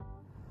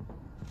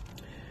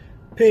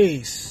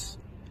Peace.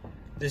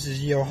 This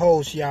is your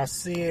host,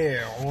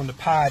 Yasir, on the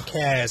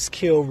podcast,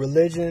 Kill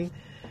Religion.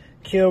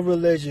 Kill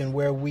Religion,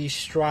 where we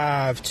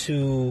strive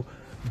to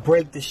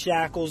break the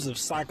shackles of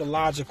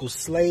psychological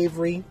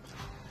slavery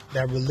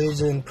that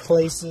religion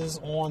places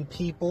on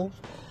people,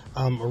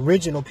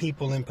 original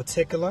people in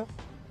particular,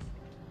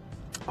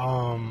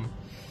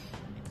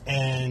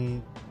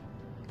 and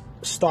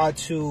start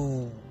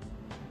to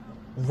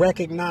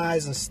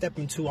recognize and step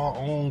into our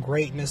own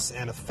greatness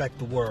and affect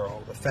the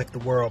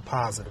world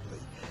positively.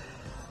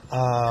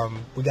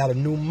 We got a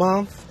new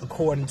month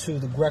according to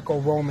the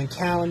Greco-Roman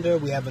calendar.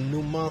 We have a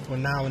new month. We're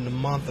now in the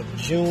month of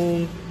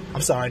June.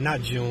 I'm sorry,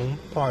 not June.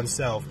 Pardon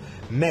self.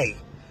 May.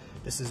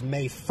 This is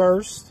May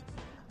 1st,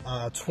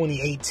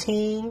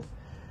 2018.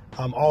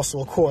 Also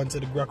according to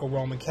the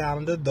Greco-Roman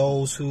calendar,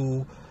 those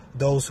who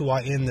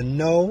are in the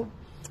know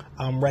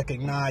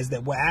recognize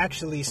that we're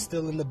actually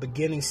still in the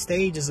beginning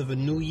stages of a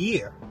new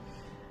year.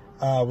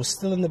 We're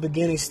still in the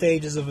beginning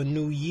stages of a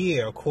new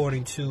year,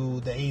 according to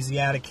the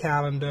Asiatic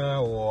calendar,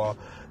 or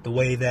the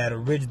way that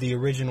the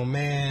original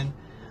man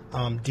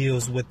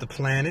deals with the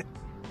planet.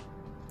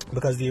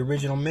 Because the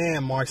original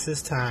man marks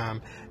his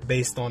time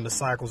based on the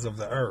cycles of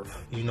the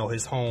earth. You know,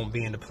 his home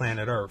being the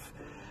planet Earth,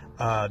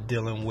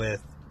 dealing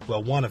with,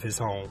 well, one of his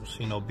homes,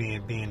 you know,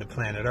 being the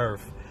planet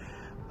Earth.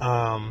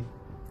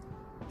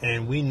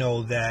 And we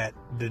know that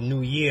the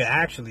new year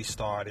actually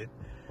started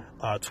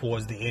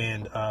towards the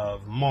end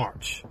of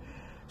March.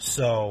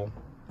 So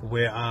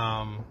we're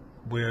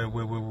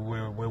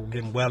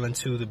getting well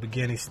into the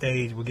beginning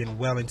stage. We're getting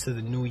well into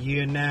the new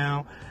year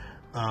now,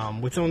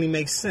 which only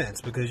makes sense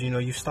because, you know,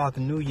 you start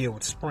the new year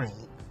with spring,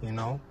 you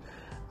know,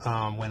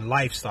 when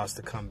life starts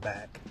to come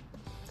back.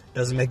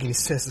 Doesn't make any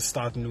sense to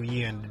start the new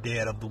year in the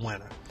dead of the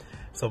winter.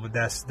 So, but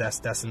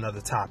that's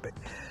another topic.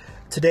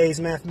 Today's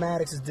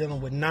mathematics is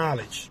dealing with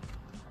knowledge.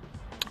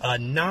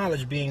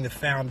 Knowledge being the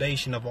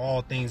foundation of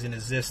all things in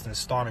existence,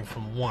 starting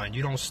from one.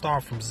 You don't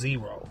start from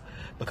zero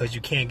because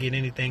you can't get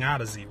anything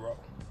out of zero.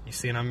 You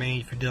see what I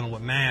mean? If you're dealing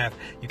with math,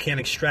 you can't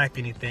extract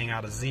anything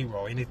out of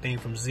zero. Anything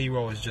from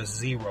zero is just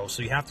zero.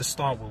 So you have to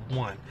start with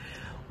one.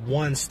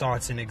 One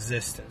starts in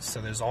existence.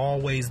 So there's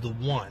always the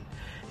one.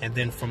 And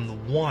then from the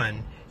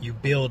one, you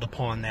build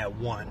upon that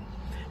one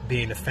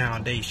being the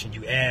foundation.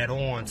 You add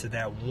on to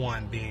that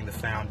one being the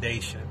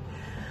foundation.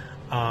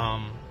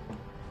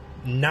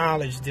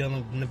 Knowledge,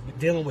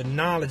 dealing with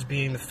knowledge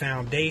being the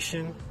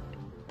foundation,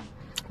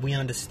 we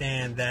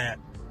understand that,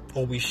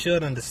 or we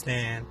should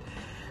understand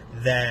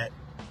that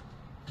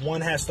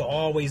one has to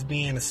always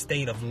be in a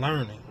state of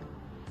learning.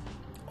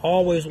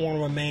 Always want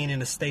to remain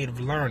in a state of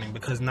learning,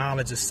 because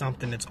knowledge is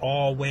something that's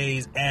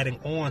always adding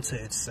on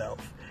to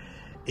itself.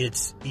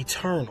 It's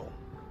eternal.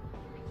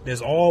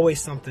 There's always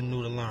something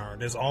new to learn.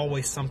 There's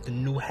always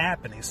something new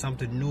happening,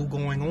 something new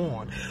going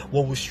on.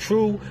 What was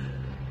true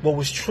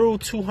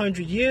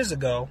 200 years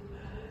ago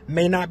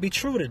may not be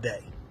true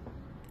today.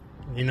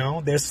 You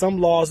know, there's some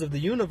laws of the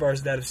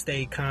universe that have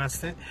stayed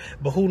constant,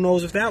 but who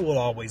knows if that will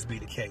always be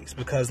the case,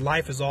 because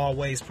life is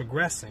always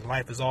progressing.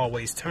 Life is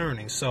always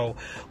turning. So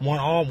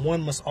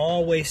one must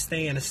always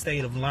stay in a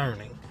state of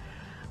learning,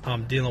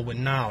 dealing with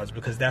knowledge,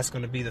 because that's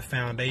going to be the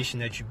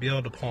foundation that you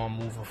build upon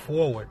moving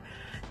forward.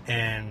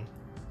 And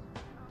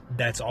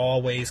that's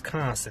always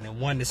constant. And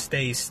one that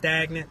stays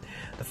stagnant,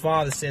 the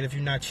Father said, if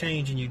you're not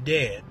changing, you're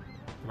dead.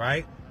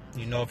 Right?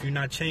 You know, if you're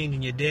not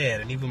changing, you're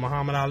dead. And even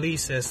Muhammad Ali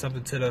says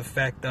something to the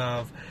effect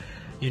of,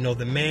 you know,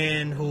 the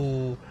man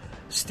who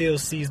still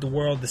sees the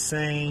world the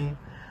same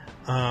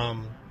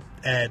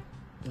at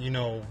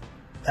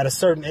a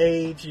certain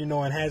age, you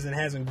know, and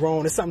hasn't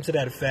grown. It's something to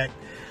that effect.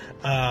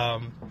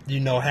 You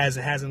know,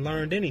 hasn't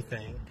learned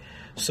anything.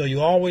 So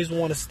you always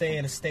want to stay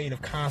in a state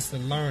of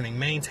constant learning.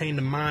 Maintain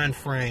the mind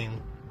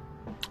frame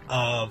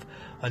of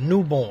a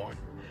newborn.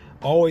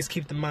 Always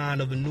keep the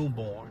mind of a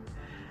newborn.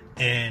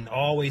 And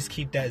always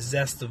keep that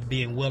zest of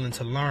being willing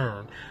to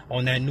learn.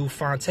 On that new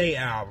Phonte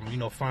album, you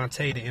know, Phonte,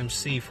 the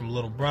MC from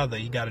Little Brother,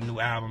 he got a new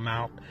album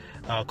out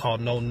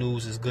called No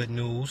News is Good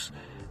News.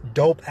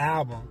 Dope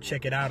album.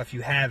 Check it out if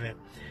you haven't.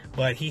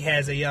 But he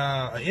has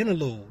a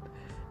interlude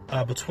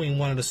between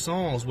one of the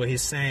songs where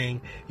he's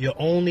saying, you're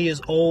only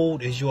as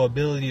old as your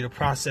ability to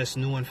process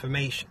new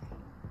information.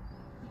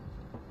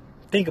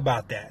 Think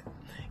about that.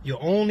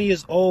 You're only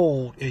as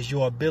old as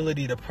your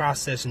ability to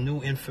process new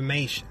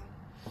information.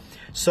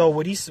 So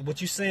what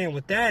you're saying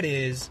with that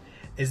is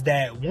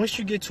that once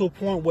you get to a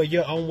point where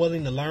you're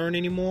unwilling to learn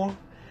anymore,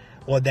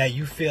 or that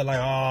you feel like,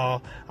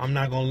 oh, I'm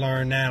not going to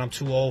learn that, I'm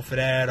too old for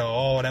that, or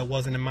oh, that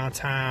wasn't in my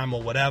time,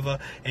 or whatever,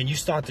 and you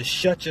start to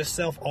shut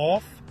yourself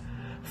off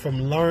from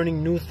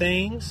learning new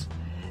things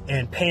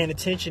and paying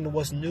attention to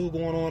what's new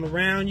going on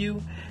around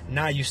you,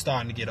 now you're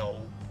starting to get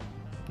old.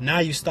 Now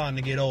you're starting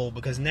to get old,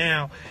 because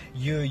now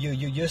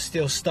you're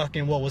still stuck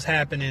in what was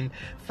happening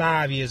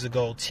 5 years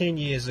ago, 10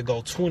 years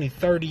ago, 20,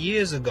 30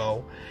 years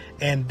ago.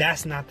 And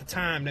that's not the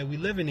time that we're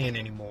living in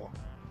anymore.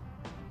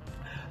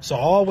 So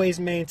always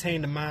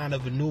maintain the mind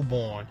of a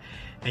newborn,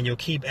 and you'll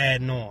keep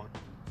adding on.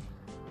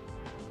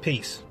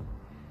 Peace.